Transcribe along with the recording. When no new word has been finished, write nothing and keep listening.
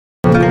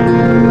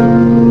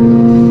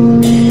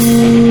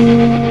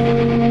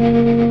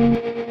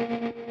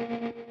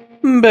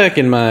Back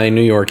in my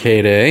New York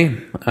heyday,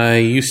 I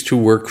used to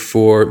work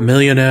for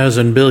millionaires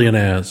and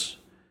billionaires,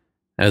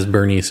 as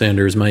Bernie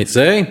Sanders might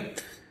say.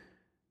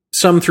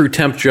 Some through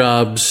temp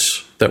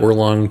jobs that were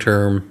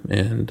long-term,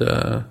 and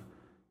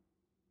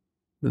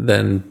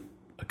then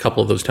a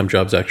couple of those temp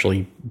jobs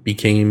actually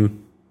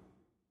became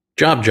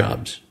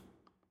jobs.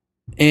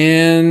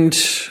 And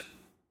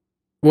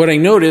what I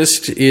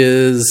noticed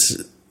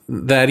is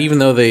that even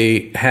though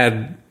they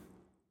had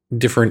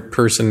different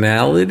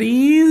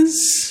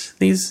personalities,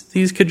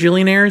 these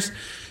cajillionaires,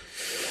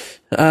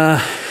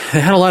 they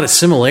had a lot of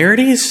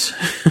similarities,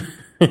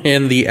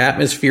 and the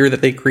atmosphere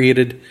that they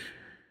created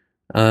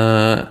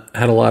had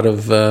a lot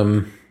of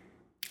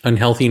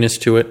unhealthiness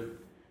to it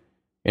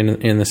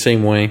in the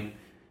same way.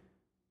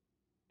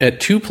 At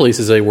two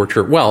places I worked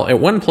for, well, at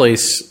one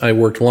place I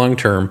worked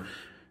long-term,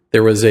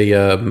 there was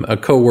a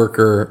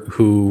coworker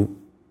who,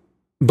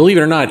 believe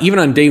it or not, even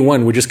on day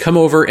one, would just come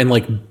over and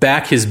like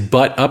back his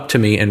butt up to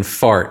me and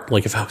fart,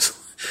 like if I was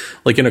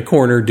like in a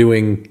corner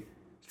doing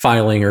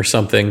filing or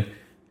something.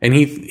 And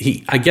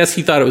he I guess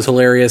he thought it was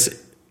hilarious.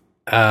 It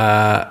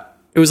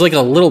was like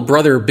a little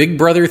brother, big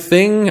brother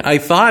thing, I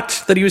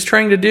thought, that he was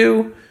trying to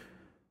do.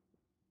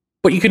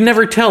 But you could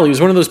never tell. He was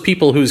one of those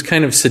people who's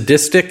kind of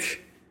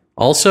sadistic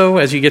also,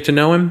 as you get to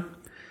know him.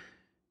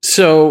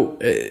 So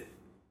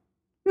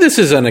this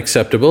is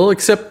unacceptable,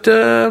 except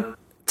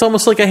it's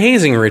almost like a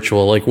hazing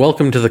ritual, like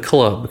welcome to the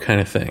club kind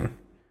of thing.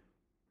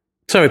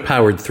 So I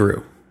powered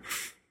through.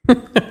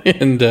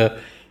 And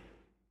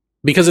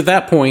because at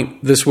that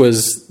point, this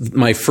was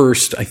my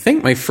first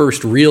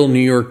real New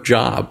York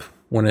job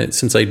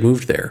since I'd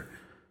moved there,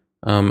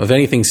 of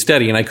anything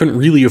steady, and I couldn't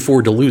really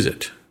afford to lose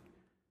it.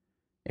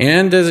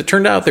 And as it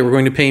turned out, they were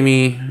going to pay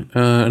me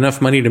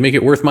enough money to make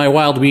it worth my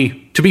while to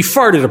be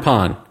farted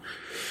upon.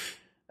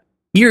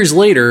 Years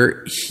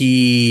later,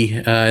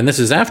 and this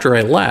is after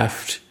I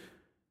left,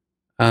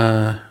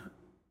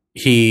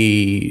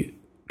 he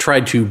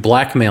tried to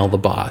blackmail the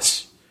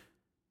boss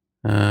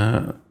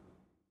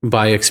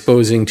by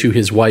exposing to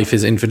his wife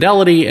his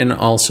infidelity and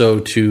also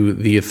to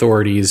the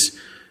authorities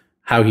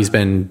how he's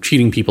been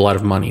cheating people out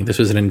of money. This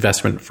was an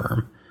investment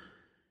firm.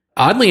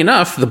 Oddly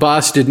enough, the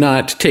boss did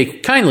not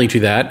take kindly to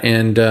that,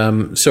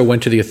 and so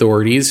went to the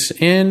authorities,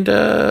 and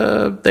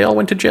they all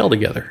went to jail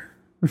together.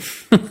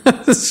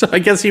 So I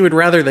guess he would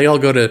rather they all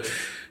go to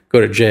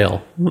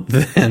jail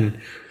and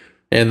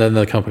then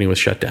the company was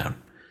shut down.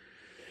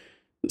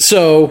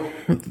 So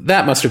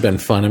that must have been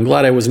fun. I'm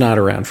glad I was not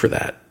around for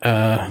that.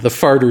 The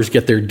farters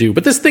get their due.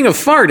 But this thing of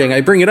farting,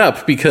 I bring it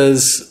up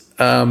because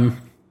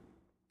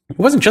it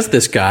wasn't just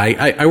this guy.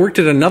 I worked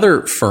at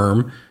another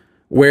firm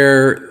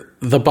where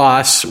the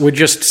boss would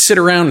just sit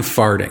around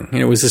farting. And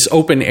it was this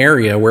open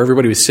area where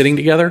everybody was sitting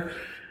together,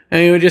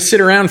 and he would just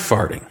sit around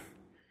farting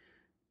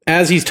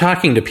as he's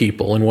talking to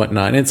people and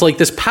whatnot. And it's like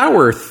this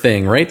power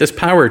thing, right? This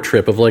power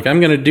trip of like, I'm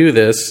going to do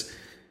this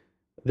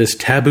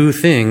taboo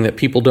thing that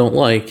people don't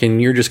like,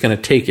 and you're just going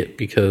to take it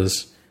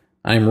because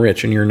I'm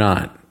rich and you're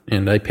not,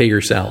 and I pay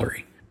your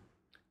salary.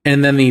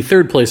 And then the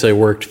third place I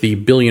worked, the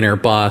billionaire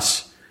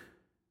boss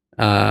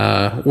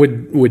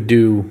would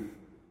do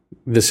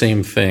the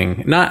same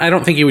thing. I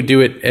don't think he would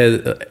do it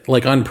as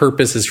like on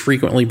purpose as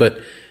frequently, but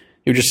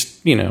he would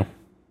just,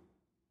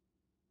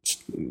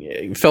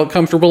 felt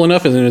comfortable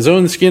enough in his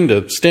own skin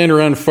to stand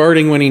around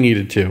farting when he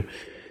needed to.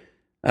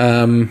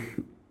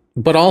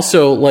 But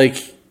also, like,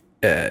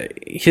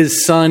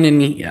 his son,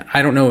 and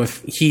I don't know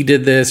if he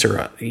did this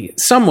or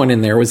someone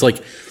in there was like,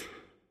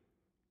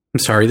 I'm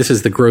sorry, this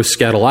is the gross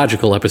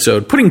scatological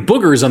episode, putting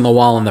boogers on the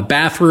wall in the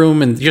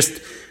bathroom and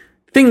just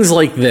things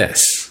like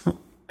this.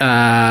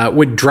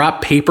 Would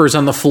drop papers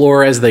on the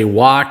floor as they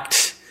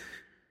walked,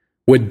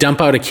 would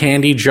dump out a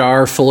candy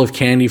jar full of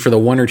candy for the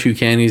one or two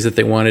candies that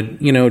they wanted,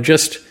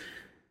 just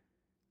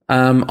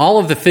all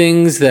of the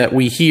things that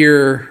we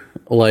hear,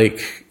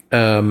 like,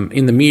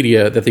 in the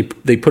media that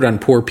they put on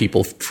poor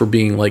people for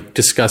being like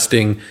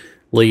disgusting,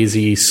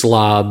 lazy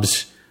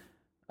slobs,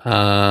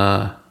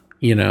 welfare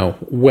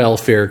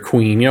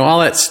queen, all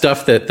that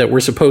stuff that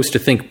we're supposed to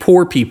think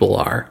poor people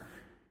are.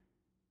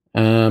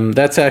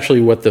 That's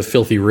actually what the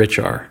filthy rich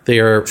are. They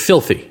are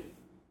filthy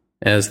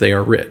as they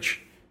are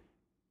rich.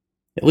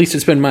 At least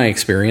it's been my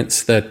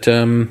experience that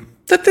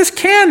this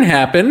can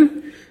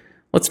happen.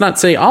 Let's not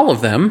say all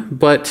of them,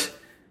 but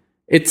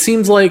it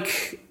seems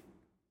like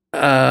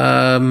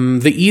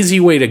the easy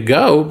way to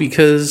go,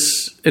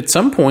 because at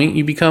some point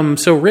you become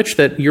so rich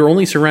that you're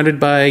only surrounded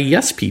by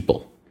yes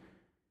people,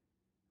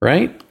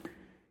 right?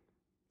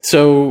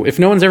 So if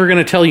no one's ever going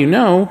to tell you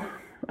no,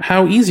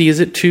 how easy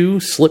is it to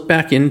slip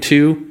back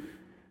into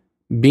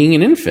being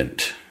an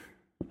infant?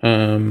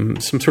 Some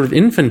sort of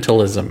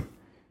infantilism.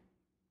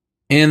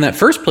 And that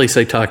first place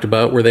I talked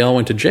about where they all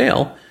went to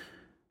jail,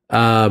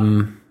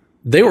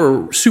 they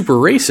were super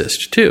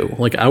racist too,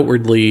 like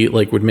outwardly,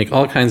 like would make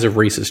all kinds of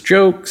racist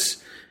jokes.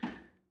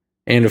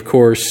 And of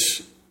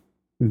course,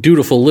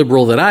 dutiful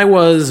liberal that I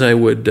was, I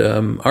would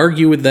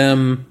argue with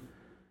them.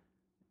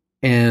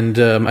 And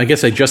I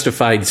guess I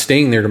justified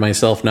staying there to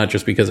myself, not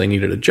just because I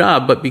needed a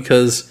job, but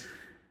because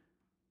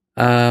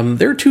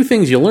there are two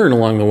things you learn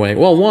along the way.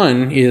 Well,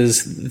 one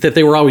is that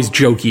they were always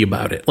jokey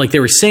about it. Like, they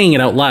were saying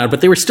it out loud,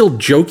 but they were still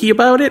jokey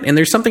about it. And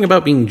there's something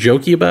about being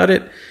jokey about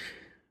it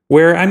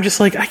where I'm just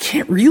like, I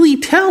can't really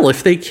tell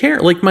if they care.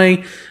 Like,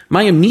 my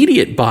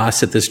immediate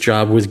boss at this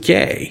job was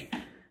gay,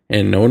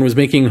 and no one was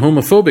making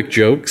homophobic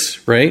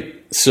jokes, right?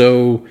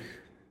 So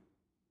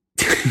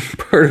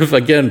part of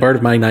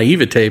my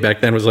naivete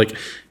back then was like,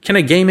 can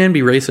a gay man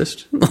be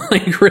racist?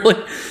 Like, really?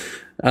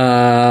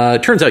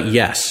 Turns out,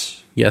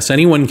 yes. Yes,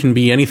 anyone can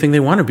be anything they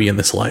want to be in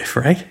this life,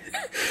 right?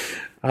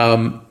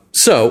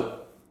 So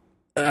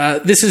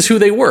this is who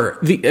they were.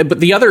 But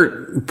the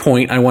other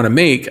point I want to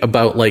make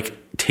about, like,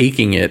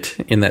 taking it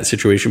in that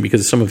situation,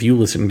 because some of you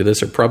listening to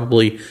this are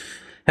probably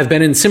have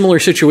been in similar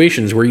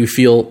situations where you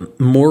feel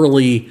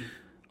morally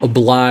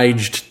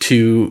obliged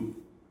to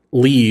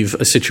leave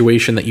a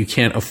situation that you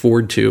can't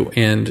afford to.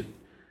 And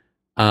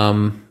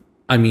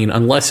I mean,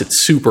 unless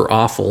it's super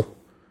awful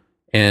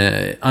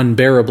and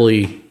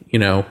unbearably,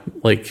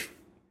 like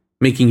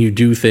making you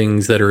do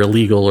things that are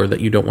illegal or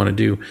that you don't want to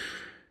do,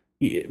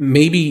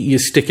 maybe you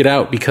stick it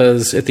out,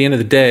 because at the end of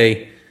the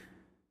day,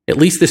 at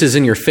least this is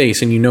in your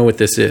face and you know what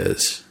this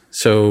is.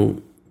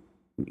 So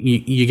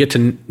you get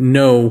to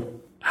know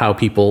how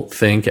people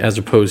think, as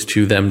opposed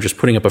to them just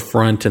putting up a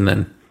front and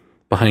then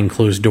behind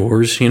closed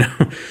doors,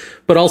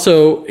 But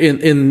also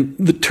in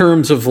the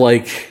terms of,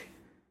 like,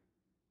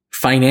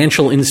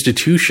 financial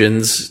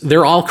institutions,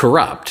 they're all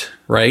corrupt,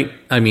 right?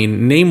 I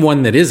mean, name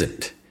one that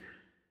isn't.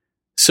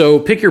 So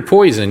pick your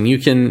poison. You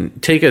can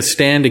take a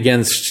stand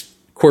against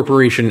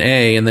Corporation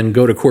A and then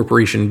go to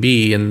Corporation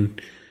B,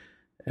 and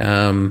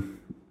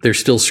they're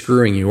still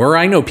screwing you. Or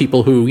I know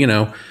people who,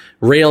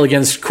 rail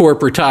against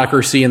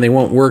corporatocracy and they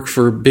won't work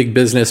for big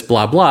business,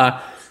 blah,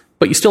 blah.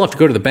 But you still have to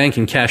go to the bank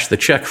and cash the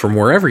check from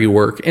wherever you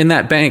work. And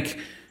that bank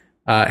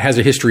has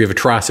a history of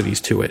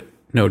atrocities to it,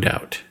 no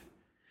doubt.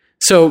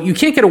 So you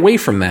can't get away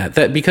from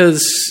that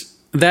because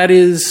that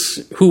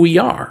is who we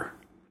are.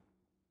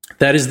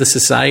 That is the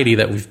society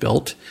that we've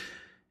built.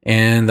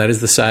 And that is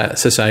the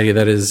society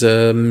that is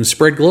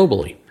spread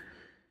globally.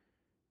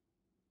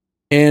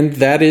 And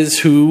that is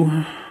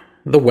who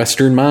the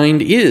Western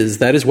mind is.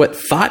 That is what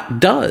thought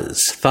does.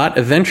 Thought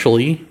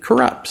eventually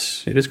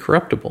corrupts. It is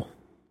corruptible.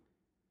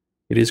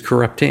 It is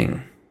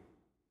corrupting.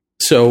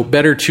 So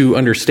better to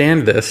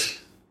understand this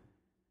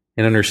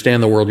and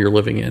understand the world you're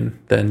living in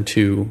than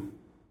to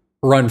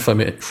run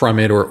from it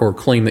or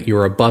claim that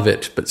you're above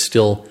it, but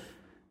still,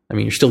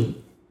 you're still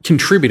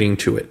contributing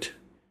to it.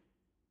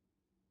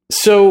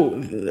 So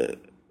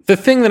the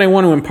thing that I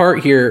want to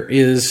impart here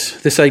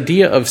is this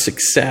idea of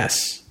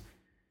success.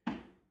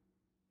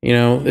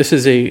 This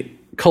is a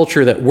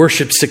culture that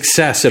worships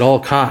success at all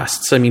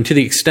costs. To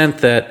the extent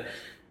that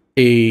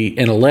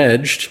an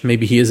alleged,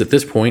 maybe he is at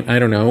this point, I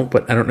don't know,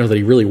 but I don't know that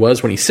he really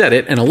was when he said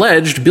it, an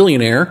alleged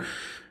billionaire,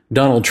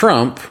 Donald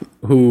Trump,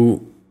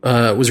 who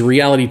was a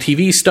reality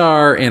TV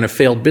star and a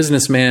failed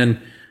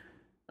businessman,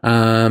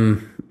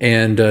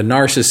 and a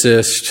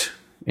narcissist,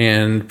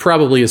 and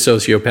probably a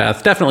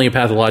sociopath, definitely a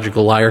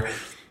pathological liar,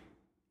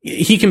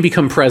 he can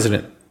become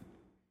president.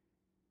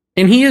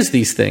 And he is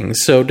these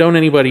things. So don't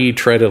anybody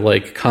try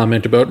to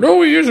comment about,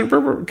 no, he isn't.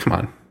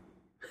 Come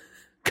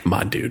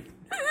on, dude.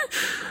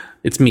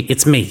 It's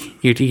me.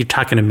 You're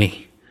talking to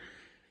me.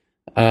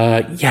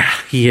 Yeah,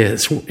 he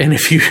is. And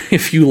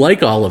if you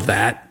like all of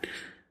that,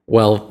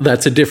 well,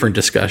 that's a different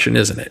discussion,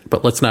 isn't it?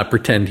 But let's not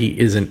pretend he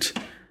isn't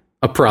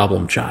a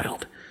problem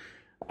child.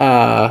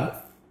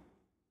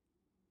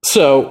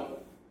 So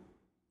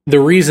the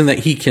reason that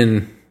he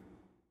can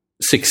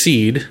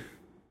succeed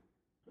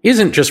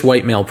isn't just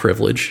white male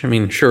privilege.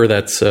 Sure,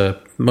 that's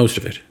most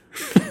of it.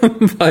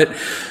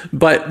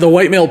 but the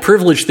white male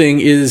privilege thing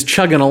is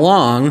chugging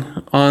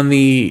along on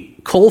the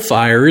coal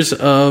fires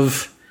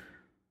of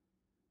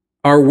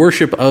our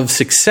worship of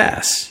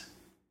success.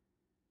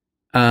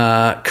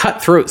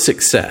 Cutthroat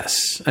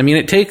success.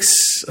 It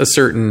takes a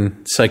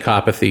certain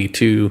psychopathy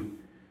to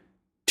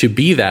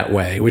be that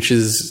way,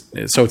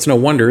 so it's no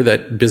wonder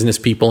that business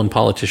people and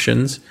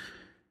politicians,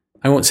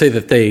 I won't say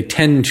that they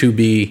tend to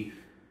be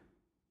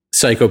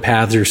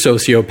psychopaths or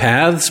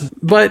sociopaths,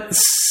 but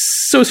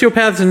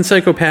sociopaths and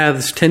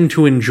psychopaths tend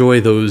to enjoy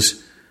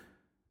those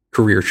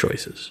career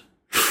choices.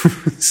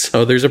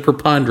 So there's a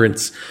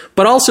preponderance.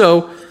 But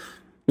also,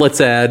 let's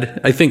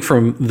add, I think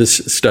from this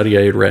study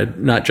I had read,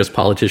 not just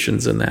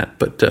politicians in that,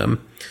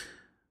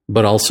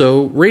 but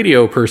also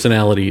radio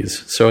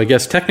personalities. So I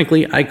guess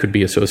technically I could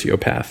be a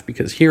sociopath,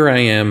 because here I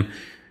am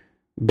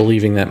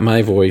believing that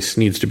my voice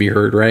needs to be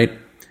heard, right?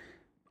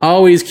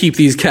 Always keep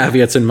these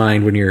caveats in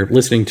mind when you're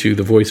listening to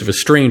the voice of a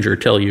stranger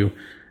tell you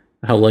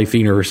how life, the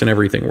universe, and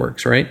everything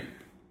works, right?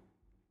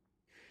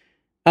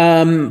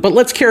 But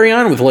let's carry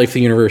on with life,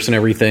 the universe, and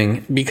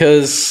everything,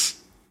 because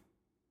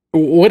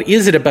what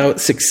is it about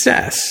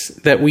success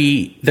that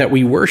we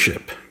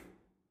worship?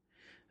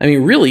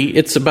 Really,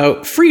 it's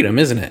about freedom,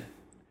 isn't it?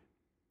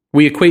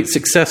 We equate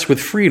success with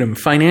freedom,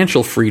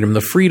 financial freedom, the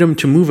freedom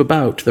to move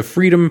about, the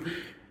freedom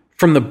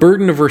from the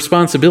burden of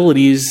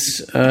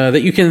responsibilities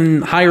that you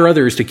can hire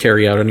others to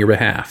carry out on your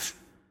behalf.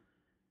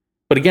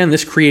 But again,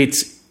 this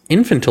creates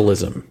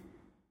infantilism,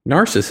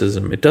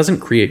 narcissism. It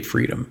doesn't create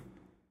freedom.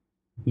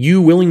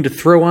 You willing to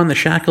throw on the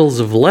shackles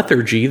of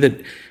lethargy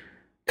that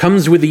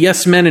comes with the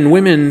yes men and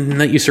women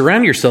that you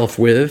surround yourself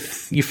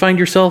with, you find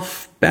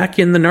yourself back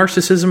in the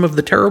narcissism of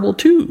the terrible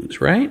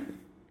twos, right?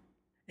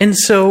 And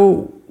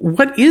so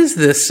what is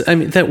this,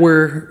 that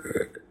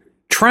we're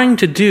trying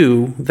to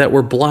do, that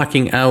we're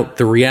blocking out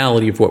the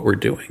reality of what we're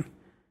doing?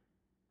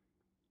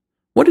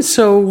 What is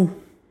so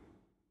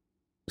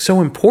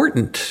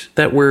important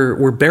that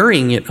we're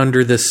burying it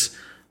under this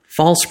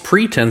false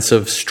pretense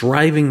of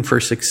striving for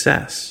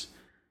success?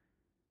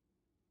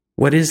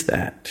 What is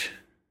that?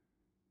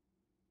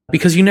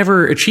 Because you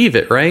never achieve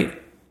it, right?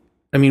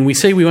 We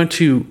say we want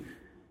to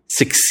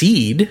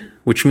succeed,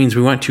 which means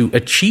we want to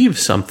achieve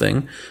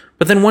something,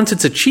 but then once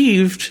it's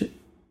achieved,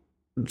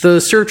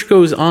 the search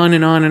goes on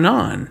and on and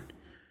on.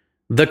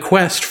 The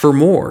quest for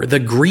more, the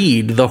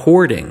greed, the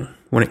hoarding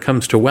when it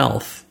comes to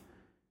wealth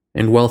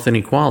and wealth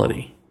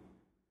inequality.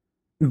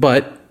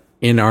 But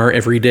in our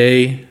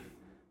everyday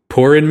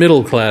poor and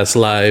middle class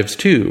lives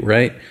too,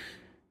 right?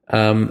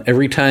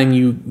 Every time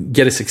you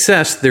get a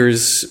success,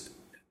 there's,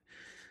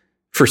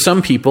 for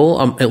some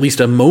people, at least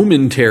a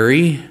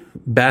momentary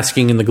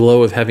basking in the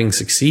glow of having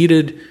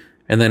succeeded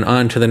and then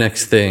on to the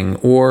next thing.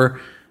 Or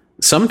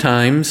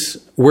sometimes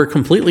we're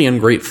completely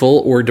ungrateful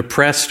or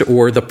depressed,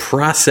 or the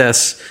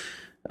process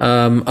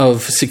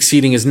of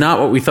succeeding is not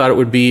what we thought it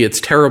would be. It's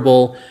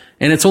terrible.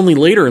 And it's only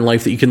later in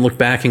life that you can look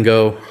back and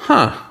go,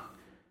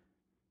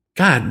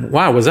 God,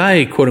 wow, was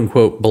I quote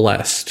unquote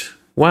blessed?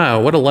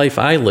 Wow, what a life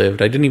I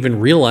lived. I didn't even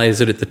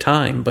realize it at the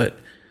time, but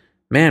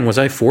man, was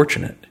I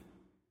fortunate.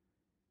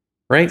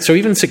 Right? So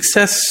even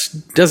success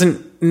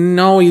doesn't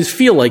always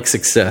feel like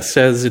success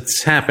as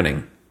it's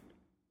happening,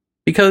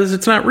 because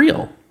it's not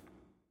real.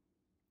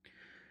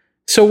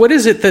 So what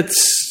is it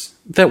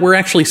that we're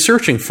actually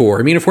searching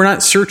for? If we're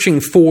not searching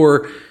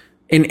for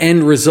an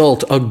end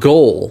result, a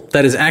goal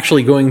that is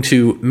actually going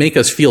to make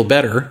us feel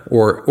better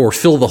or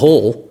fill the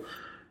hole,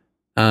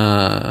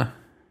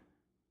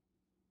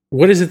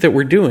 what is it that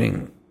we're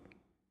doing?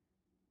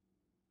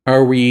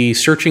 Are we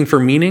searching for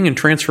meaning and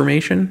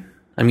transformation?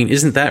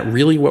 Isn't that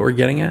really what we're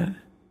getting at?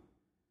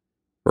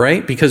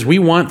 Right? Because we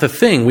want the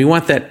thing, we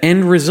want that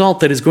end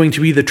result that is going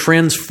to be the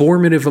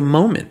transformative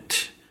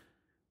moment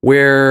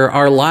where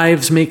our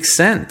lives make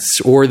sense,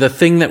 or the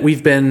thing that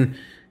we've been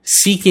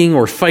seeking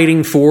or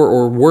fighting for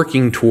or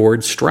working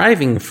towards,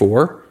 striving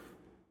for,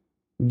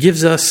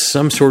 gives us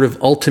some sort of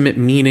ultimate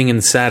meaning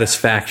and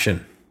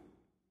satisfaction.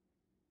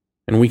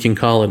 And we can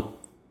call it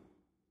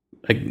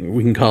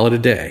a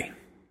day.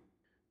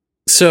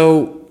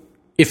 So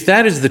if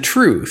that is the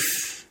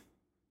truth,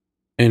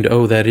 and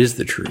that is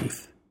the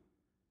truth,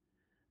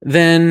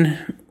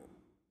 then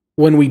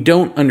when we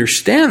don't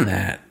understand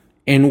that,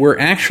 and we're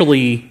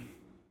actually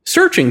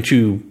searching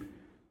to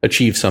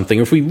achieve something,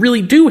 if we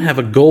really do have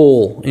a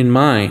goal in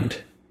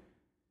mind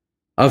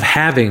of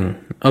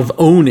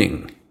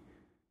owning,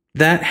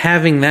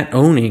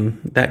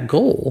 that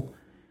goal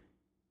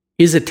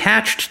is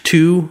attached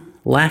to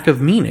lack of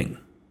meaning.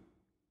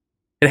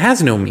 It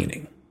has no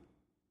meaning,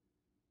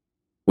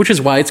 which is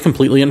why it's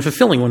completely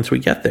unfulfilling once we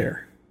get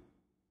there.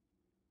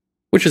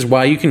 Which is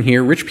why you can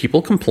hear rich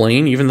people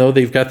complain, even though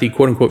they've got the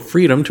quote-unquote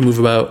freedom to move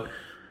about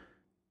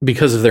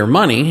because of their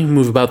money,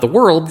 move about the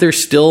world, they're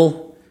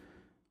still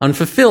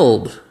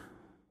unfulfilled.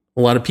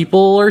 A lot of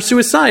people are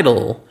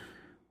suicidal,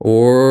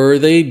 or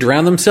they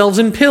drown themselves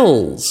in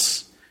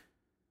pills.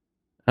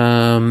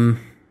 The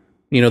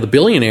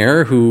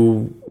billionaire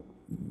who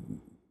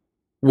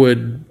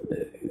would,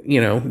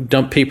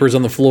 dump papers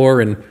on the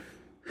floor and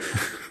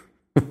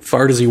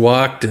fart as he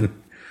walked, and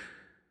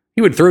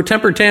he would throw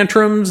temper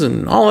tantrums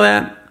and all of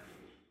that.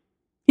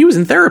 He was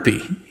in therapy.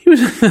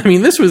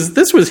 This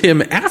was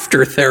him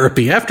after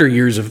therapy, after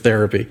years of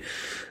therapy.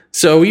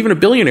 So even a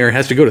billionaire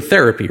has to go to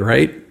therapy,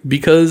 right?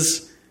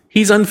 Because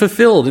he's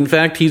unfulfilled. In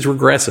fact, he's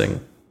regressing.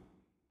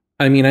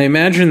 I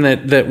imagine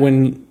that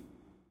when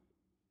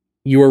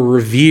you are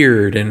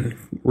revered and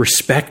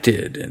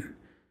respected and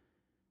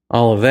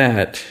all of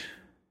that,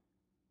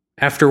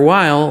 after a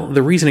while,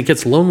 the reason it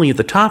gets lonely at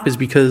the top is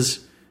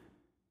because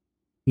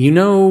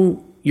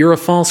you're a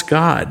false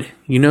god.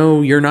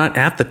 You're not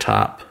at the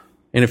top.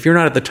 And if you're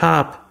not at the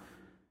top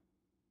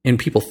and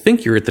people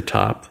think you're at the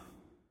top,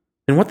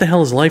 then what the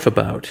hell is life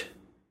about?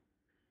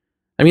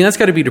 That's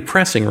got to be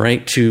depressing,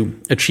 right? To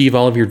achieve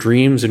all of your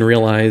dreams and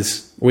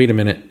realize, wait a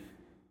minute,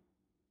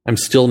 I'm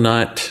still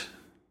not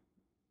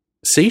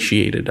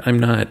satiated. I'm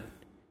not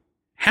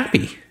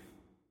happy.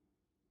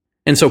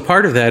 And so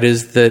part of that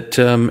is that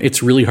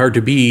it's really hard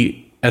to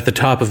be at the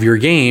top of your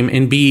game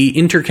and be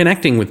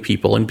interconnecting with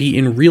people and be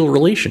in real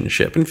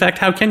relationship. In fact,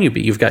 how can you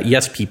be? You've got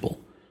yes people.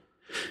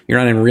 You're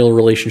not in real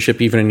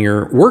relationship even in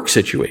your work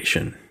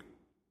situation.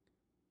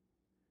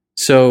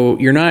 So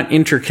you're not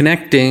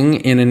interconnecting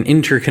in an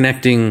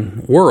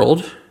interconnecting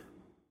world.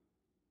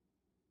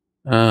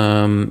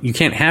 You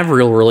can't have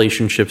real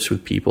relationships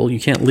with people. You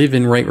can't live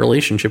in right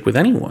relationship with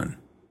anyone.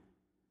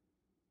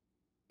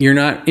 You're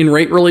not in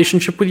right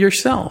relationship with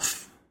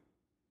yourself.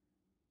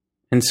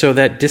 And so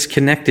that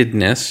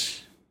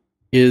disconnectedness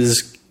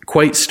is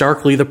quite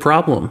starkly the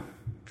problem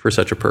for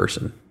such a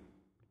person.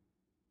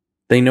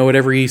 They know it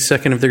every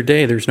second of their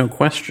day, there's no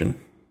question.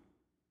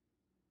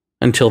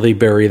 Until they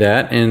bury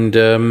that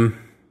and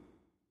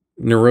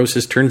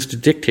neurosis turns to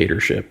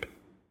dictatorship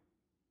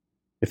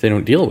if they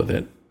don't deal with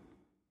it.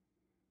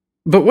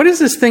 But what is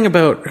this thing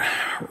about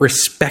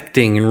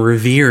respecting and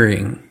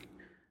revering,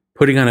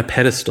 putting on a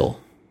pedestal?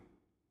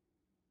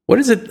 What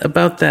is it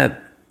about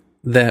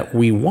that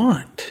we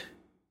want?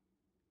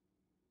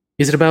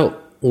 Is it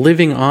about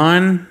living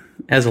on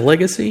as a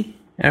legacy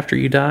after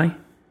you die?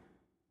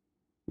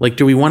 Like,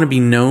 do we want to be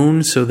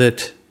known so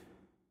that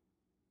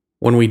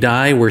when we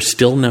die, we're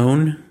still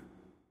known?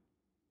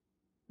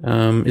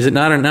 Is it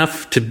not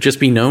enough to just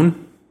be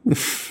known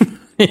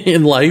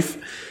in life?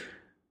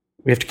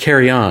 We have to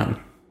carry on.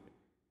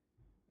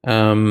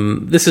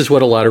 This is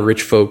what a lot of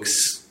rich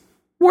folks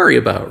worry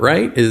about,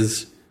 right?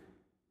 Is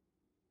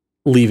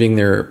leaving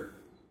their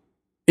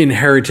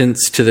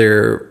inheritance to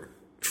their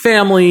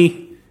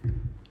family,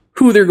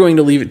 who they're going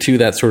to leave it to,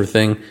 that sort of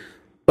thing.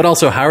 But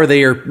also how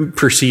they are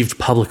perceived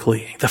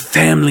publicly, the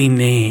family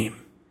name.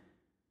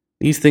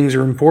 These things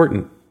are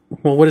important.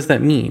 Well, what does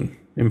that mean?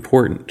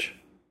 Important.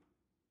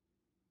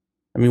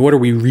 I mean, what are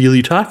we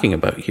really talking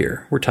about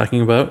here? We're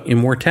talking about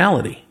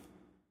immortality.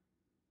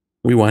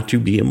 We want to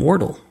be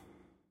immortal.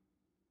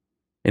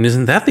 And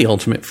isn't that the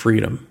ultimate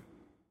freedom?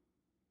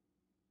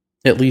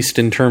 At least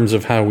in terms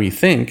of how we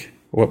think,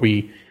 how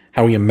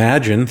we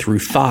imagine through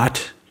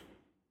thought.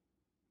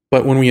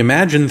 But when we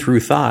imagine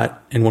through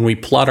thought, and when we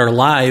plot our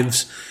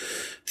lives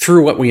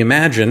through what we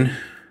imagine,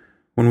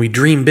 when we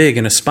dream big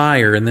and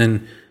aspire and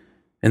then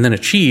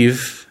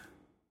achieve,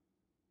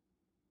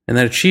 and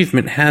that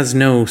achievement has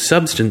no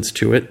substance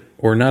to it,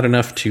 or not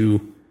enough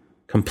to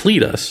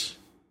complete us,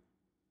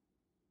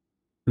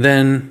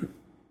 then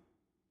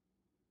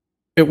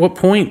at what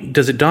point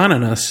does it dawn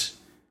on us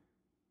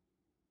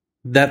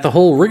that the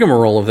whole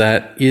rigmarole of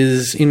that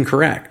is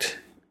incorrect?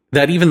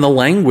 That even the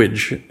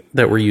language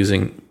that we're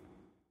using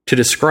to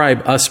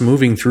describe us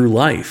moving through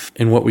life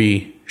and what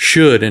we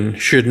should and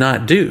should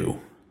not do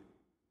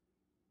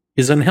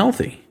is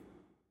unhealthy.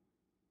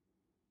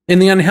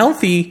 And the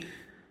unhealthy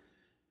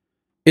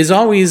is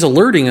always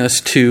alerting us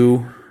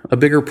to a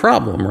bigger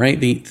problem, right?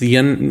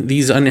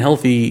 These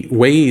unhealthy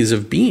ways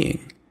of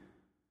being.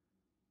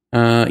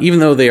 Even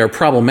though they are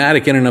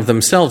problematic in and of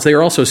themselves, they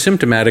are also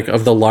symptomatic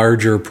of the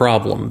larger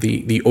problem,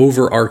 the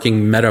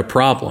overarching meta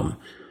problem,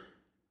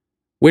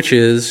 which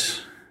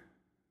is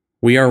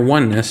we are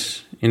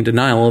oneness in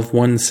denial of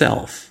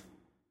oneself.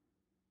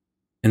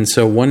 And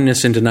so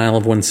oneness in denial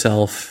of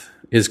oneself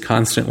is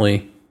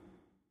constantly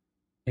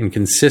and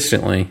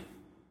consistently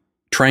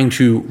trying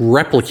to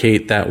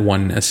replicate that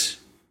oneness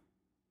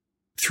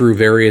through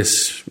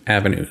various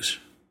avenues,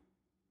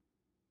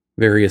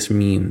 various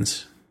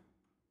means.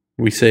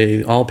 We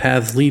say all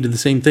paths lead to the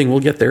same thing. We'll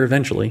get there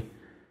eventually.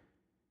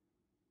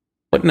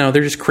 But no,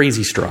 they're just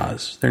crazy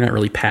straws. They're not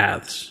really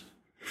paths.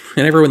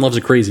 And everyone loves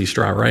a crazy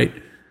straw, right?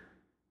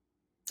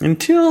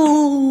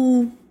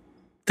 Until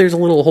there's a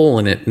little hole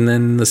in it, and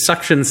then the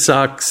suction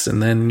sucks,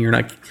 and then you're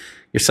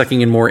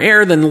sucking in more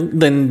air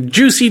than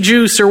juicy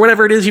juice or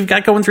whatever it is you've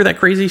got going through that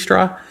crazy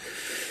straw.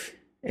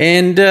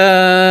 And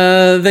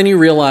then you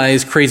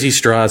realize crazy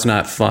straw is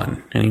not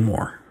fun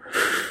anymore.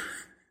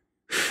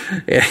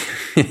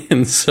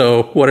 And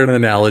so, what an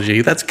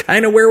analogy. That's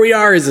kind of where we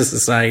are as a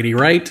society,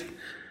 right?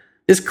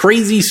 This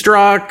crazy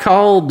straw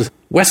called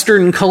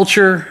Western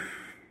culture,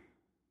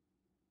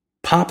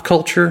 pop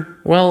culture,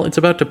 well, it's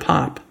about to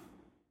pop.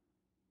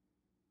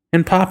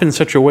 And pop in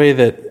such a way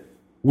that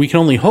we can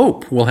only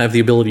hope we'll have the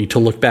ability to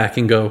look back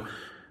and go,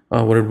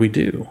 oh, what did we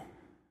do?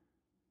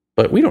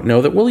 But we don't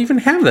know that we'll even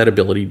have that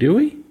ability, do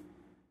we?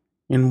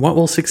 And what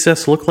will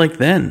success look like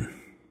then?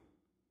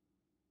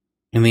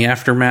 In the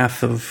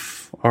aftermath of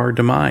our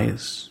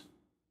demise?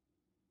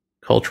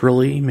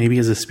 Culturally, maybe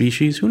as a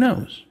species, who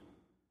knows?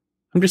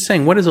 I'm just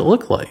saying, what does it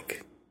look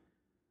like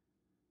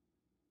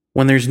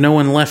when there's no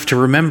one left to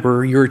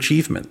remember your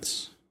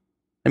achievements?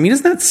 I mean,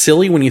 isn't that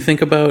silly when you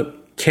think about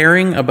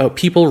caring about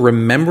people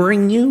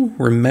remembering you,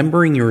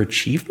 remembering your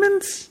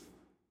achievements?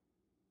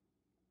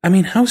 I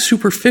mean, how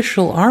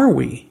superficial are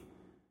we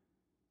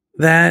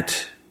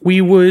that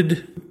we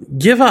would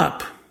give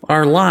up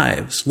our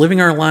lives, living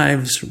our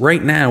lives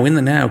right now, in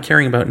the now,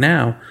 caring about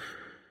now,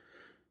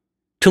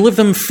 to live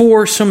them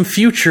for some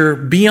future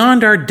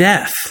beyond our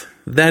death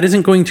that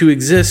isn't going to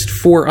exist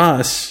for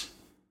us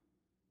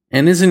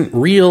and isn't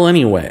real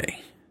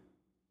anyway?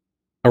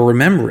 A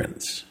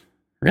remembrance.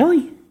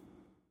 Really?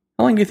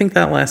 How long do you think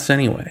that lasts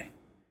anyway?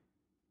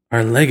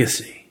 Our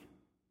legacy.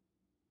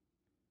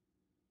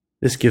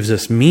 This gives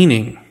us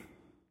meaning.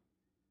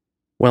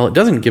 Well, it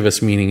doesn't give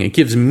us meaning. It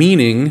gives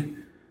meaning,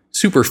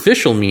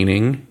 superficial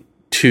meaning,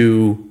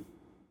 to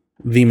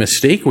the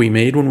mistake we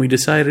made when we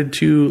decided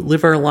to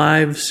live our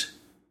lives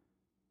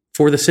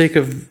for the sake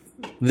of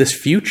this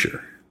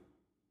future.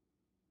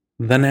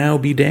 The now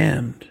be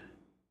damned.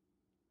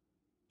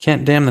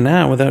 Can't damn the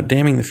now without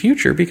damning the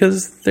future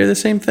because they're the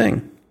same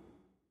thing.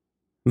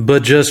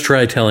 But just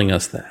try telling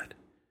us that.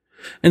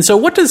 And so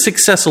what does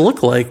success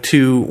look like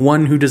to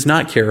one who does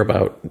not care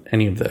about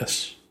any of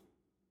this?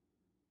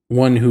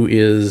 One who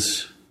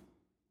is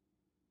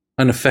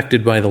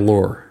unaffected by the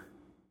lure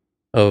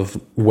of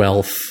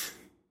wealth,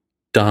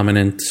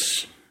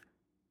 dominance,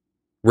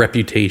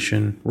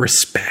 reputation,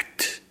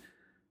 respect.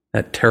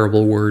 That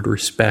terrible word,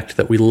 respect,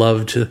 that we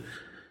love to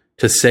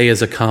say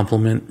as a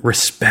compliment.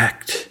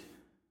 Respect.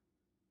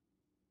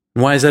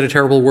 And why is that a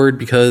terrible word?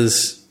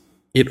 Because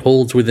it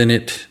holds within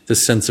it the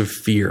sense of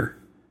fear.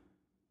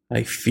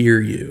 I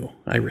fear you.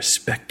 I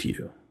respect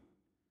you.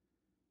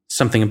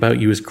 Something about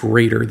you is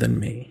greater than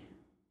me.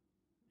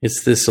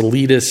 It's this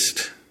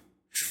elitist,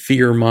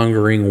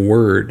 fear-mongering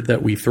word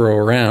that we throw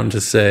around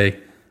to say,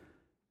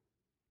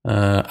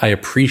 I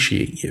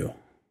appreciate you.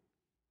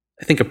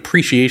 I think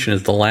appreciation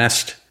is the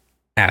last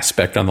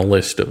aspect on the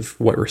list of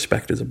what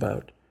respect is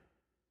about.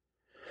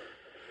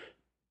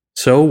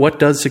 So what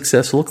does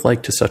success look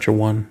like to such a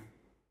one?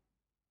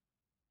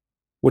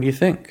 What do you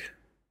think?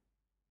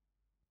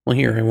 Well,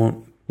 here, I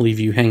won't leave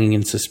you hanging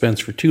in suspense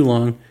for too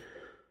long.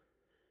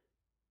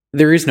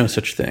 There is no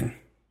such thing.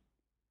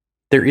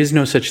 There is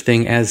no such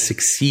thing as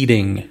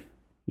succeeding,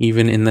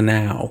 even in the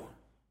now.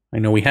 I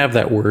know we have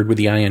that word with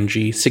the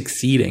ing,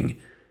 succeeding,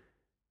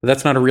 but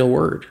that's not a real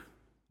word.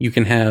 You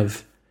can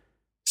have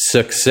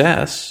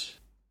success,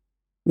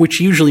 which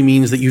usually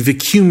means that you've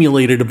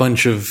accumulated a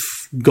bunch of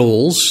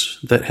goals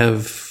that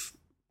have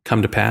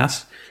come to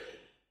pass.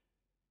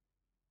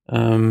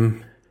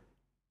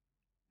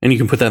 And you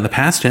can put that in the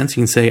past tense.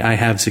 You can say, I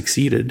have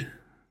succeeded.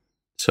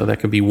 So that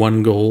could be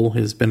one goal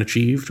has been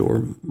achieved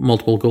or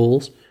multiple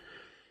goals.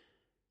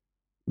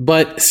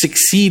 But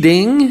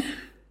succeeding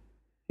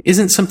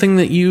isn't something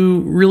that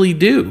you really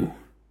do,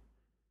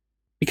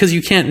 because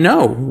you can't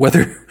know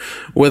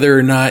whether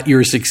or not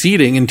you're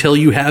succeeding until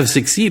you have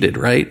succeeded,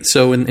 right?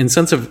 So in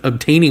sense of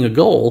obtaining a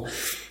goal,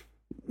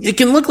 it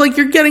can look like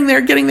you're getting there,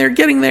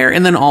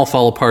 and then all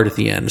fall apart at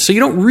the end. So you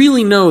don't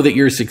really know that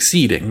you're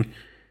succeeding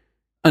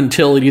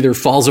until it either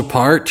falls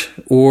apart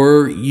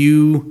or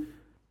you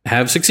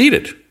have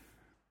succeeded.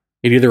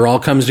 It either all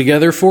comes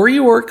together for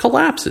you or it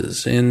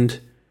collapses. And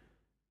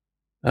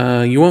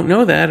you won't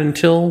know that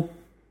until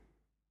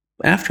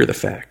after the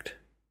fact.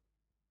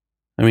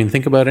 I mean,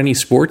 think about any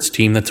sports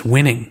team that's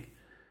winning.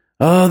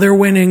 Oh, they're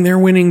winning.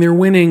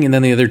 And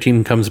then the other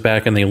team comes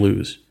back and they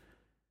lose.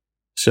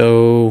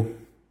 So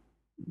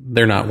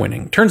they're not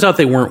winning. Turns out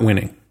they weren't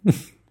winning.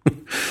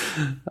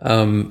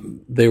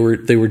 They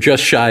were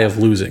just shy of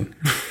losing.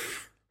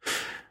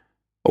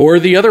 Or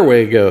the other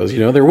way it goes,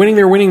 they're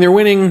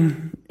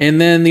winning,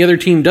 and then the other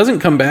team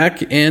doesn't come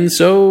back, and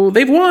so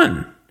they've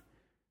won.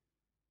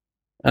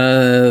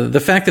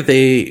 The fact that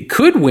they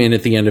could win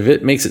at the end of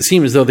it makes it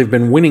seem as though they've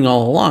been winning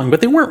all along,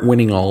 but they weren't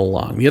winning all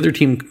along. The other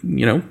team,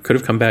 could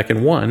have come back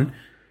and won,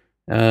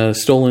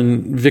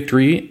 stolen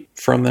victory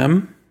from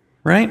them,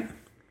 right?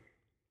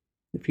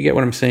 If you get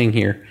what I'm saying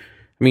here.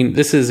 I mean,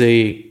 this is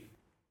a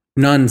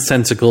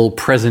nonsensical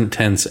present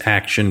tense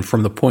action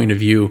from the point of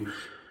view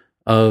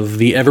of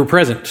the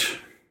ever-present.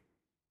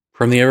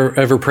 From the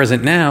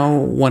ever-present now,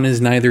 one is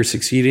neither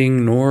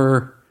succeeding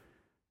nor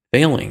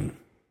failing.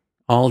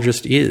 All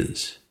just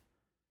is.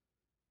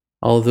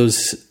 All of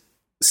those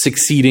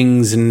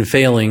succeedings and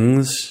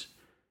failings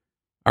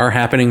are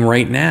happening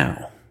right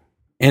now.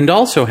 And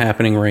also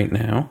happening right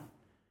now,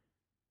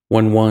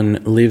 when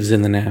one lives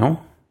in the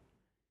now,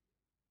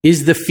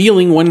 is the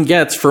feeling one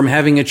gets from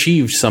having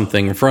achieved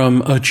something,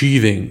 from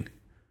achieving.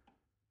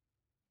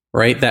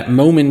 Right? That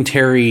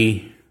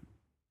momentary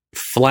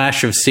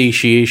flash of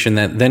satiation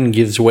that then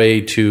gives way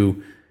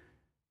to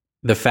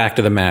the fact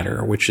of the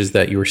matter, which is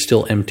that you're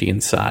still empty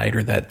inside,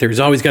 or that there's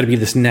always got to be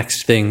this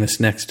next thing.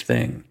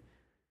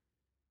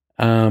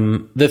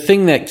 The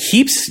thing that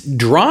keeps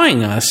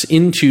drawing us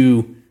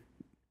into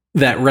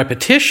that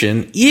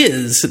repetition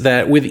is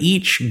that with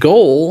each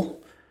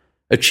goal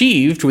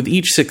achieved, with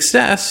each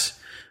success,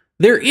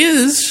 there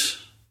is,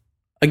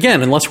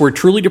 again, unless we're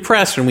truly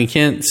depressed and we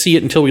can't see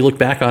it until we look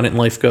back on it in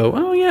life, go,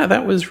 oh yeah,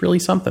 that was really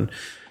something.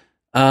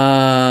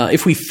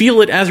 If we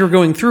feel it as we're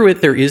going through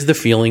it, there is the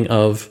feeling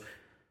of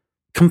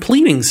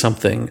completing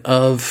something,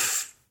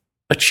 of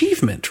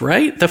achievement,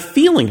 right? The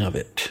feeling of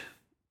it.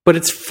 But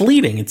it's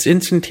fleeting, it's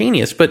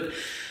instantaneous, but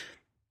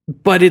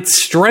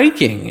it's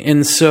striking.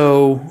 And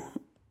so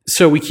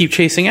we keep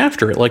chasing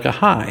after it like a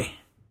high.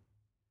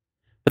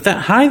 But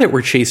that high that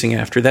we're chasing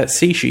after, that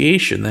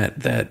satiation,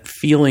 that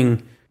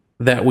feeling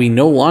that we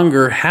no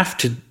longer have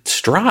to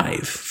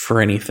strive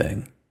for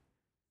anything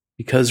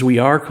because we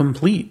are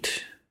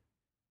complete.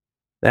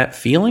 That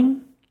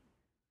feeling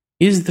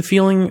is the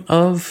feeling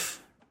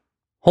of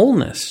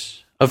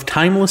wholeness, of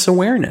timeless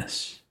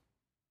awareness.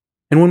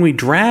 And when we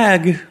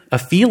drag a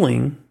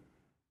feeling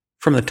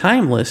from the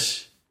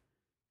timeless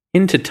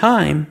into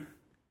time,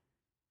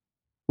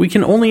 we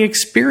can only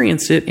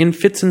experience it in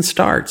fits and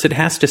starts. It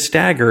has to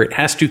stagger. It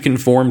has to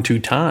conform to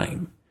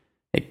time.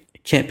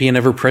 It can't be an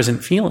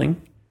ever-present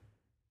feeling.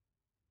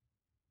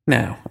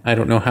 Now, I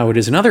don't know how it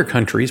is in other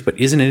countries, but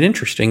isn't it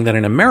interesting that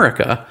in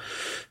America,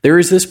 there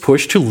is this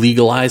push to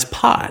legalize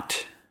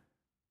pot.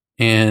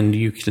 And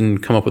you can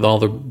come up with all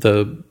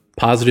the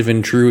positive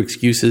and true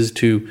excuses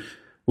to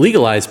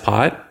legalize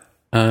pot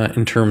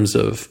in terms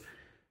of,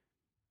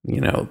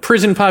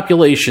 prison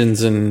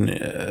populations and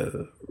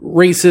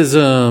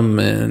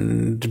racism,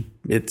 and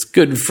it's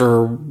good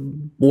for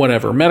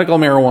whatever, medical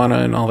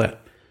marijuana and all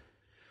that.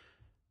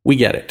 We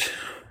get it.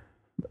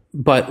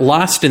 But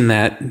lost in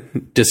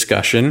that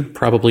discussion,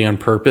 probably on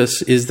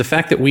purpose, is the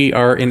fact that we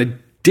are an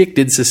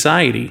addicted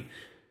society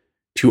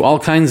to all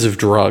kinds of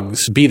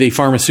drugs, be they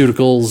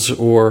pharmaceuticals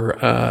or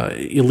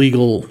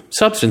illegal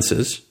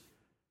substances.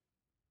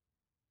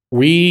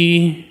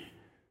 We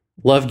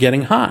love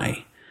getting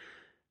high.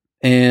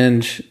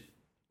 And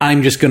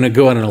I'm just going to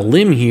go out on a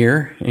limb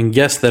here and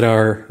guess that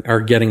our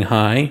getting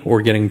high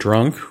or getting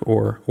drunk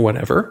or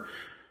whatever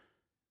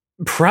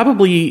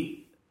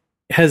probably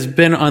has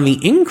been on the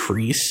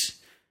increase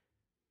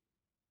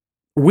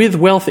with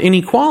wealth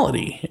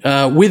inequality,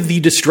 with the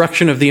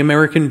destruction of the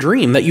American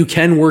dream, that you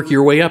can work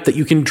your way up, that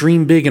you can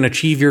dream big and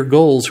achieve your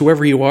goals,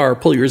 whoever you are,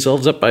 pull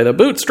yourselves up by the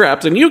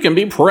bootstraps, and you can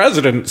be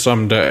president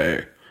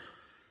someday.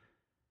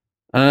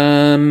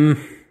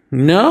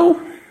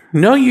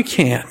 No, you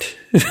can't.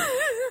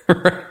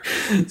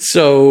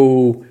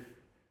 So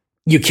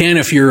you can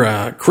if you're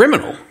a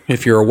criminal,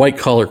 if you're a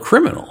white-collar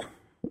criminal.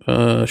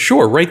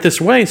 Sure, right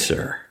this way,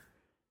 sir.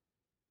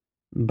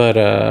 But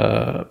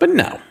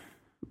no.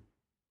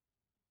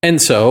 And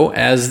so,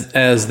 as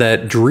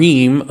that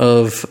dream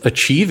of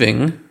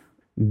achieving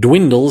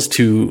dwindles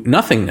to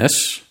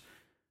nothingness,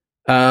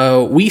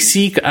 we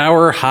seek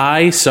our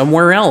high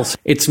somewhere else.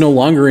 It's no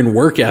longer in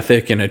work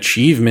ethic and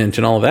achievement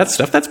and all of that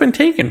stuff. That's been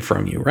taken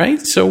from you,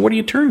 right? So what do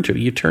you turn to?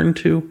 You turn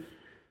to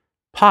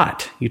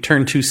pot. You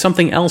turn to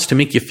something else to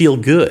make you feel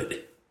good,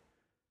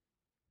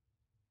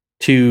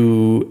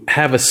 to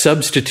have a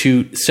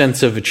substitute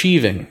sense of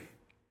achieving,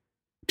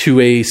 to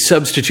a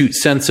substitute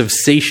sense of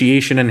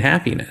satiation and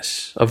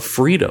happiness, of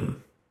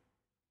freedom,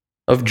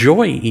 of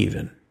joy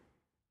even.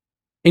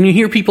 And you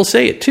hear people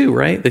say it too,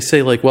 right? They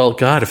say like, well,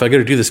 God, if I got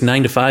to do this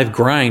 9-to-5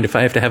 grind, if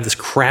I have to have this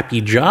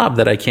crappy job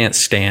that I can't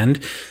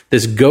stand,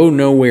 this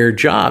go-nowhere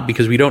job,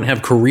 because we don't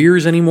have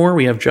careers anymore,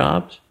 we have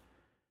jobs.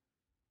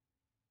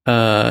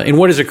 And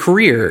what is a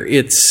career?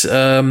 It's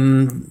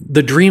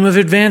the dream of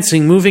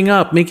advancing, moving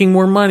up, making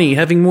more money,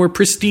 having more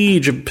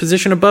prestige, a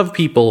position above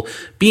people,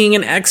 being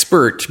an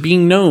expert,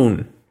 being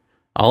known.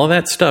 All of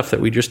that stuff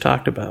that we just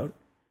talked about.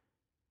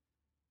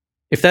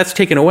 If that's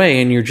taken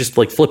away and you're just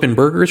like flipping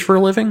burgers for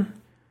a living,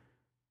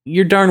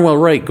 you're darn well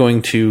right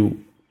going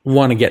to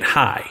want to get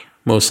high,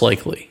 most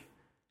likely,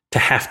 to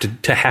have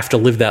to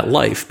live that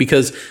life,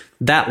 because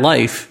that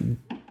life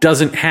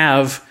doesn't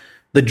have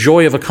the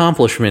joy of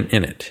accomplishment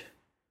in it.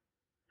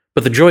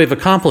 But the joy of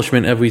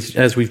accomplishment,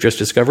 as we've just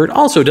discovered,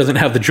 also doesn't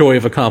have the joy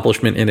of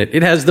accomplishment in it.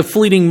 It has the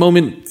fleeting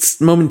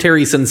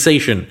momentary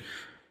sensation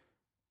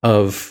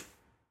of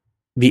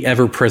the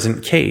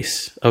ever-present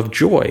case of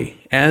joy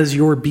as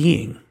your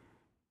being.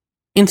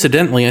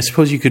 Incidentally, I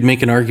suppose you could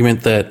make an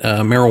argument that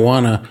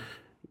marijuana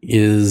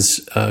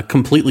is a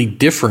completely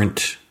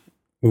different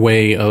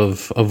way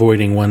of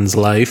avoiding one's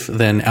life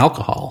than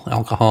alcohol.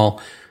 Alcohol,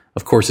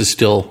 of course, is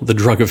still the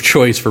drug of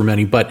choice for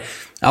many, but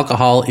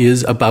alcohol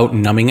is about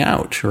numbing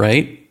out,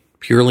 right?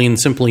 Purely and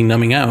simply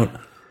numbing out.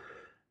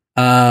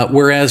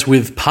 Whereas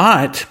with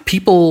pot,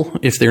 people,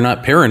 if they're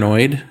not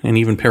paranoid, and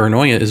even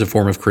paranoia is a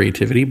form of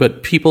creativity,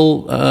 but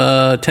people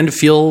tend to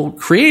feel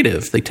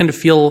creative. They tend to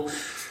feel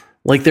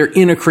like they're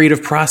in a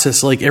creative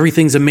process, like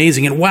everything's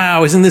amazing, and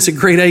wow, isn't this a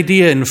great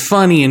idea, and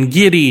funny and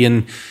giddy,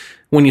 and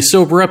when you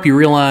sober up, you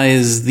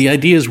realize the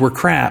ideas were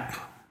crap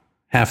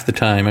half the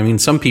time. I mean,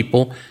 some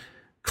people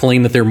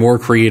claim that they're more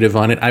creative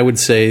on it. I would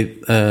say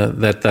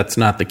that that's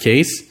not the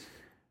case,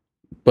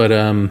 but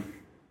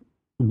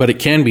it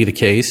can be the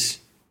case.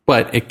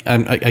 But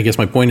I guess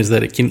my point is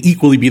that it can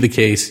equally be the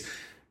case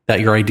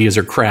that your ideas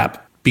are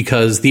crap,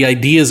 because the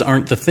ideas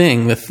aren't the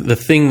thing. The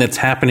thing that's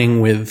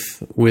happening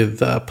with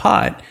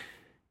pot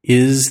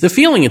is the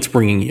feeling it's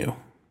bringing you,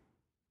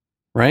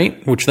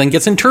 right? Which then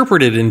gets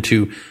interpreted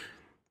into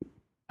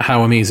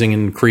how amazing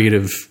and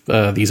creative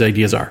these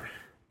ideas are.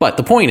 But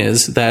the point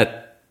is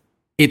that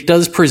it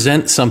does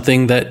present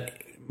something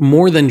that,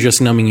 more than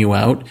just numbing you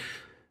out,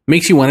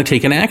 makes you want to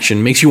take an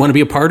action, makes you want to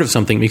be a part of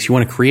something, makes you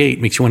want to create,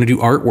 makes you want to do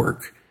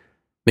artwork,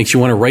 makes you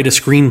want to write a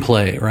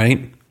screenplay,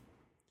 right?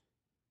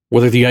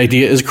 Whether the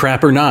idea is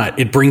crap or not,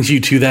 it brings you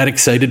to that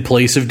excited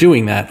place of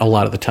doing that a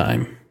lot of the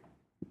time.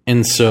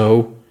 And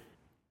so,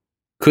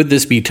 could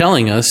this be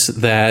telling us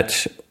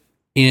that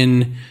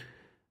in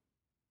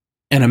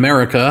an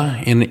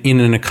America, in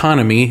an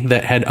economy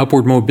that had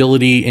upward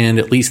mobility and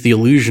at least the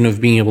illusion of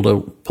being able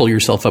to pull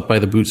yourself up by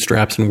the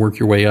bootstraps and work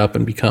your way up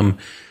and become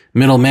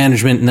middle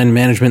management and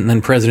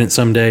then president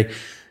someday,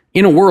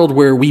 in a world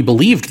where we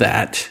believed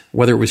that,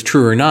 whether it was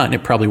true or not, and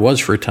it probably was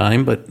for a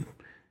time, but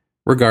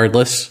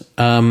regardless,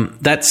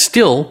 that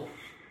still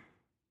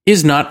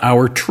is not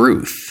our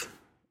truth.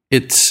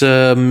 It's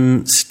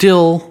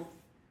still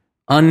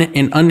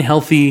an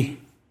unhealthy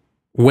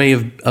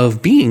way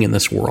of being in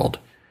this world.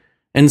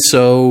 And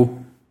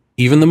so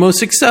even the most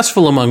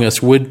successful among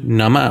us would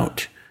numb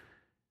out.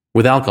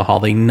 With alcohol,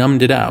 they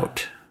numbed it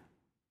out.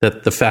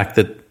 That the fact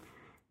that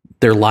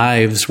their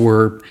lives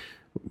were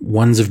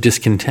ones of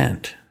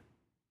discontent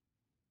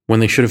when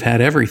they should have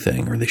had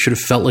everything, or they should have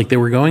felt like they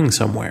were going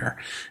somewhere.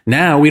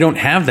 Now we don't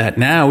have that.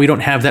 Now we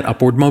don't have that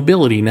upward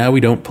mobility. Now we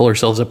don't pull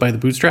ourselves up by the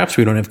bootstraps.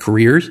 We don't have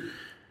careers.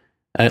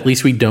 At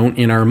least we don't,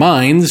 in our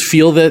minds,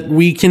 feel that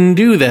we can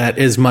do that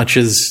as much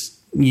as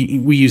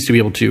we used to be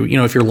able to. You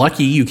know, if you're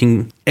lucky, you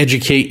can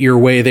educate your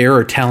way there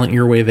or talent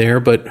your way there.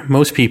 But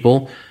most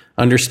people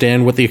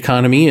understand what the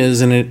economy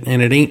is, and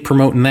it ain't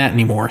promoting that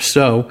anymore.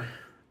 So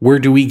where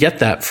do we get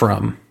that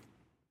from?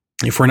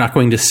 If we're not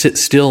going to sit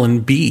still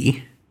and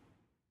be,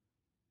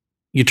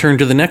 you turn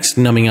to the next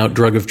numbing out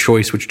drug of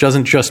choice, which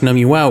doesn't just numb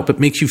you out, but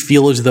makes you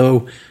feel as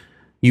though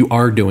you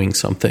are doing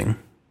something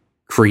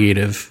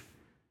creative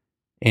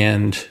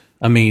and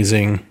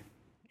amazing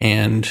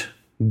and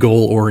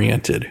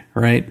goal-oriented,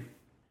 right?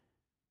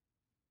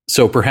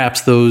 So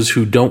perhaps those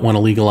who don't want to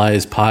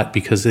legalize pot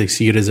because they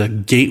see it as a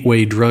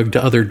gateway drug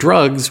to other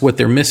drugs, what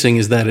they're missing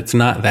is that it's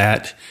not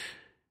that.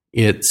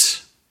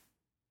 It's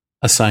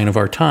a sign of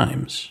our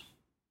times.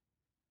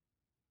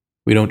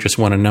 We don't just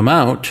want to numb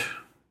out.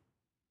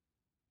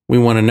 We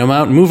want to numb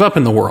out and move up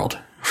in the world.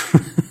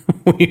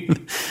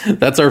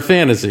 That's our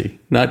fantasy.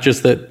 Not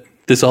just that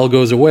this all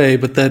goes away,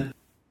 but that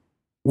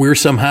we're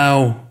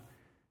somehow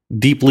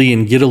deeply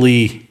and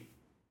giddily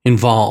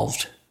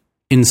involved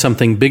in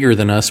something bigger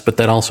than us, but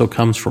that also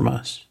comes from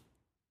us.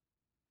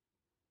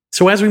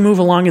 So as we move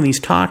along in these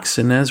talks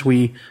and as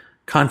we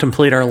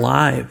contemplate our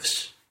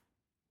lives,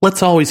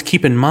 let's always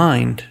keep in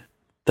mind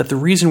that the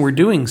reason we're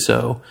doing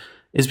so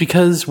is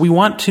because we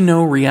want to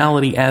know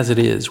reality as it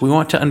is. We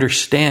want to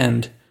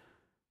understand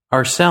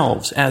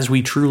ourselves as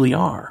we truly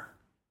are.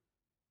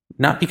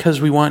 Not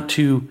because we want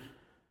to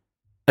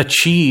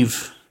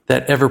achieve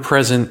that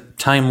ever-present,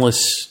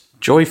 timeless,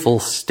 joyful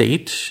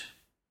state.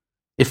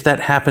 If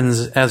that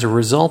happens as a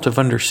result of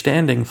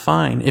understanding,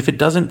 fine. If it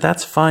doesn't,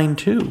 that's fine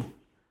too.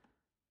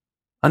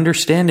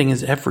 Understanding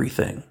is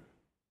everything.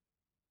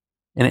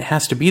 And it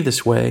has to be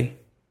this way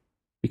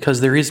because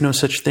there is no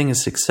such thing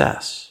as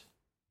success.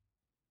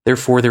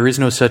 Therefore, there is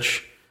no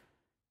such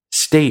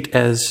state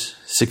as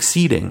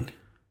succeeding.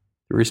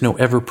 There is no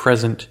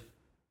ever-present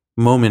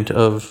moment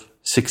of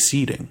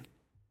succeeding.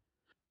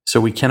 So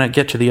we cannot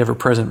get to the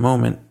ever-present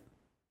moment,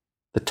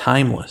 the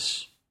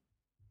timeless,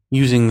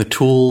 using the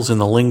tools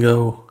and the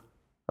lingo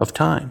of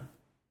time.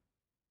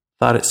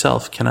 Thought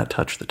itself cannot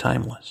touch the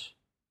timeless.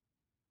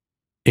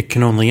 It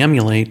can only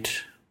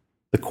emulate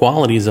the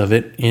qualities of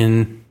it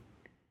in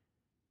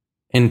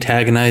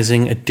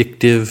antagonizing,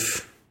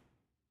 addictive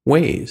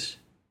ways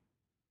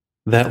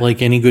that,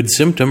 like any good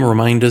symptom,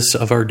 remind us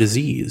of our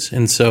disease.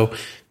 And so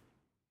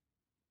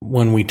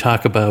when we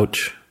talk about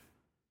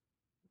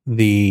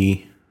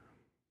the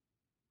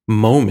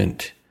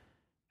moment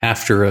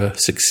after a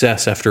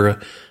success, after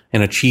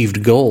an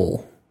achieved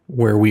goal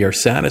where we are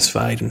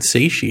satisfied and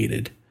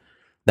satiated,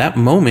 that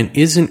moment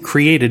isn't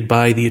created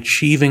by the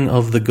achieving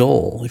of the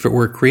goal. If it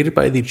were created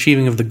by the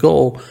achieving of the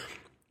goal,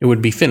 it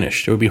would be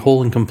finished. It would be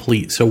whole and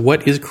complete. So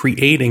what is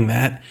creating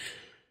that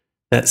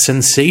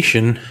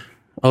sensation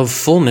of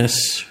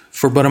fullness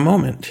for but a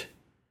moment?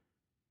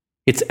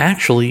 It's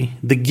actually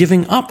the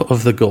giving up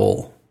of the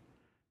goal.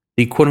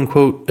 The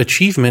quote-unquote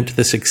achievement,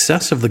 the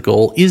success of the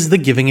goal, is the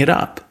giving it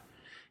up.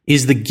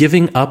 Is the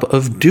giving up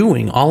of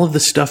doing all of the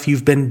stuff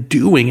you've been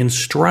doing and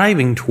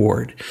striving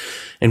toward.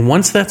 And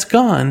once that's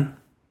gone,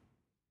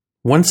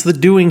 once the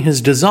doing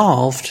has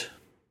dissolved,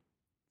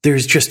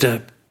 there's just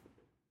a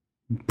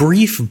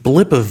brief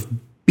blip of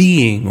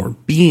being or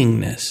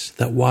beingness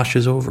that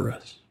washes over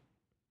us.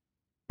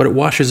 But it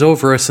washes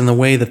over us in the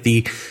way that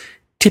the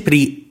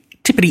tippity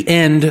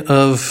end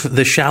of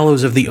the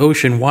shallows of the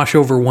ocean wash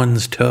over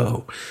one's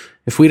toe.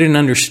 If we didn't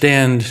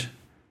understand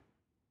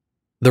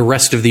the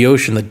rest of the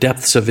ocean, the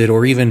depths of it,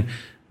 or even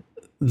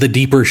the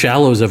deeper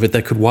shallows of it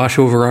that could wash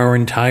over our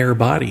entire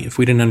body, if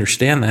we didn't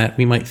understand that,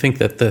 we might think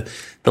that the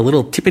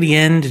little tippity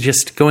end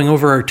just going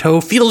over our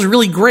toe feels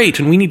really great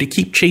and we need to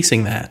keep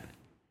chasing that.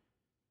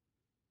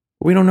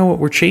 But we don't know what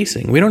we're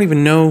chasing. We don't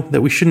even know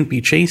that we shouldn't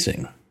be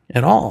chasing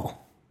at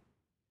all.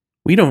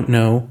 We don't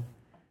know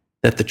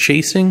that the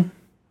chasing,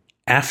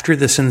 after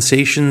the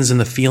sensations and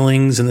the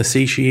feelings and the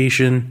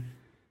satiation,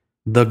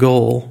 the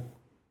goal,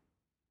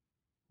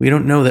 we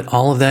don't know that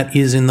all of that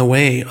is in the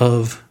way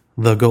of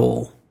the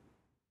goal,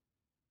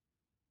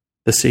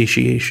 the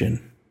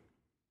satiation,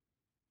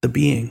 the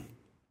being.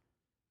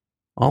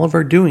 All of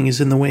our doing is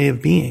in the way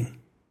of being.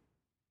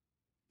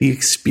 The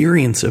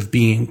experience of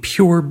being,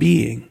 pure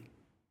being,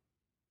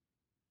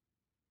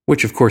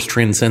 which of course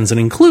transcends and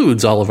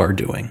includes all of our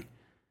doing.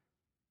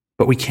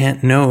 But we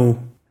can't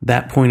know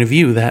that point of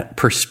view, that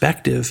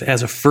perspective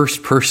as a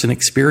first-person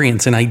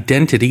experience and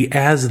identity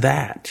as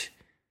that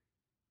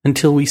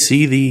until we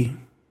see the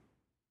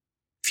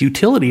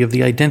futility of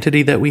the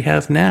identity that we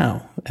have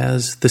now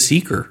as the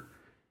seeker,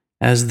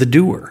 as the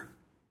doer,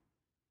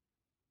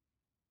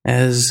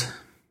 as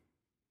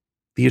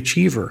the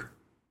achiever.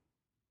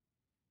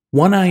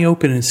 One eye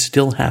open is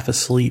still half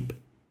asleep.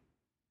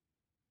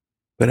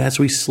 But as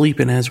we sleep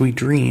and as we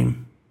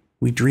dream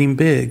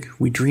big,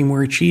 we dream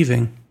we're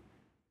achieving.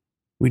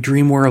 We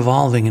dream we're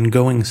evolving and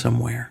going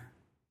somewhere.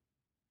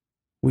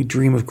 We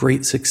dream of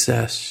great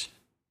success.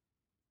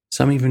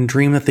 Some even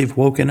dream that they've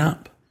woken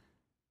up,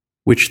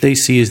 which they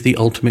see as the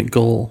ultimate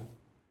goal,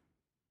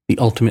 the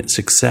ultimate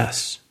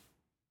success.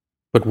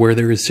 But where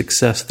there is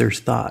success, there's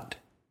thought,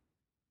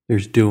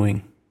 there's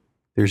doing,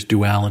 there's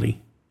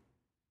duality.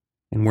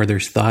 And where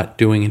there's thought,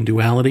 doing, and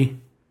duality,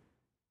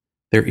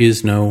 there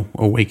is no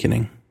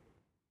awakening.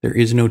 There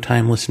is no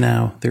timeless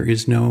now. There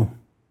is no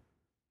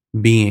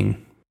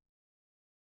being.